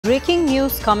breaking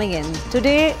news coming in.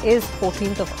 Today is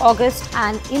 14th of August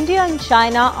and India and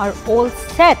China are all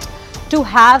set to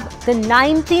have the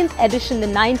 19th edition, the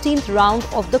 19th round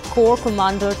of the Corps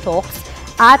Commander talks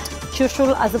at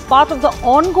Chushul as a part of the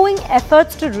ongoing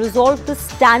efforts to resolve the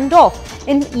standoff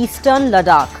in eastern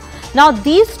Ladakh. Now,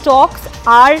 these talks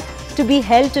are to be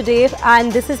held today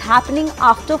and this is happening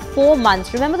after 4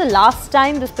 months. Remember, the last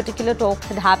time this particular talk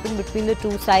had happened between the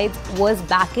two sides was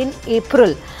back in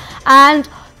April. And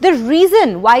the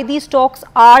reason why these talks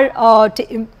are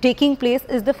taking place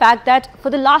is the fact that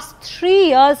for the last 3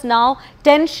 years now,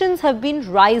 tensions have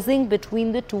been rising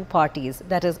between the two parties,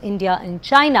 that is India and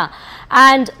China.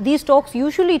 And these talks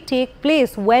usually take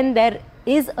place when there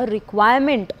is a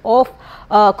requirement of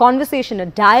conversation, a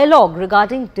dialogue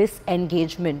regarding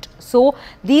disengagement. So,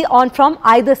 from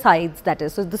either sides, that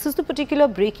is. So, this is the particular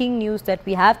breaking news that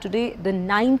we have today. The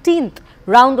 19th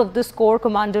round of this Corps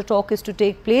Commander talk is to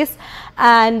take place,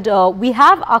 and we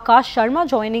have Akash Sharma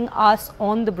joining us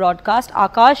on the broadcast.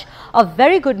 Akash, a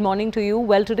very good morning to you.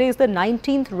 Well, today is the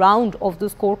 19th round of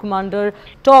this Corps Commander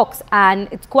talks, and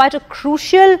it's quite a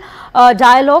crucial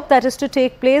dialogue that is to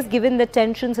take place given the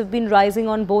tensions have been rising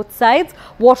on both sides.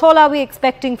 What all are we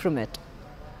expecting from it?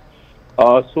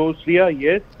 So, Shriya,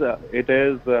 yes, it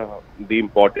is the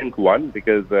important one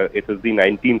because it is the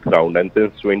 19th round, and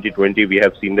since 2020 we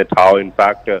have seen that how, in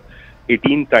fact,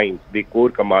 18 times the Corps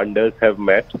commanders have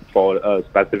met for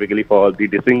specifically for the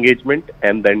disengagement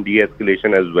and then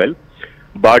de-escalation as well.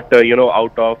 But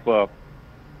out of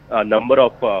a number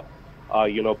of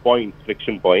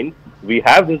friction points, we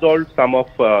have resolved some of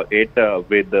it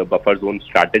with the buffer zone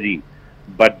strategy.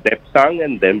 But Depsang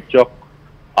and Demchok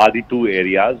are the two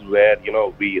areas where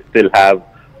we still have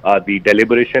the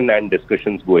deliberation and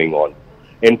discussions going on.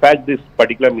 In fact, this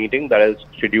particular meeting that is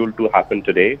scheduled to happen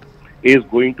today is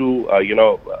going to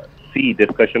see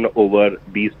discussion over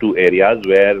these two areas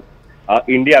where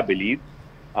India believes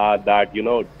that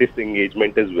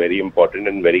disengagement is very important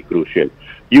and very crucial.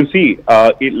 You see,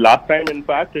 last time, in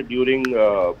fact, during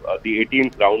the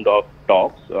 18th round of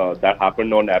talks that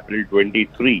happened on April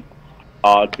 23.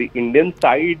 The Indian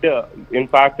side, in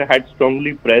fact, had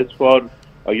strongly pressed for,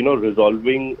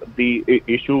 resolving the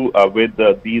issue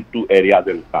with these two areas,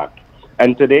 in fact.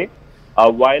 And today,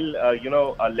 while,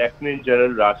 Lieutenant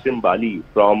General Rashim Bali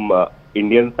from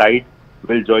Indian side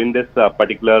will join this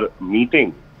particular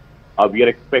meeting, we are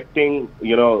expecting,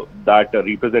 that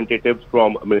representatives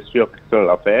from Ministry of External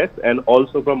Affairs and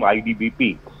also from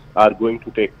ITBP are going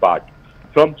to take part.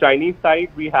 From Chinese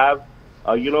side, we have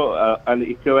an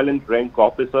equivalent rank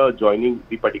officer joining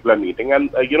the particular meeting. And,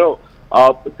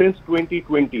 since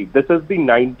 2020, this is the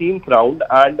 19th round.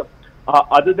 And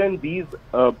other than these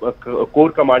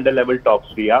Corps Commander level talks,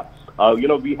 Shriya,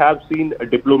 we have seen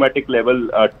diplomatic level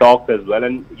talks as well.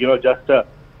 And, just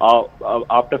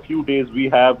after a few days, we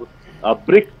have a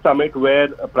BRICS summit where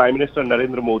Prime Minister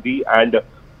Narendra Modi and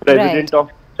President of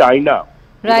China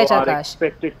are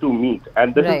expected to meet.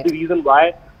 And this is the reason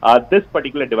why this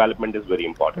particular development is very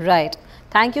important. Right.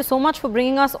 Thank you so much for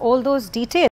bringing us all those details.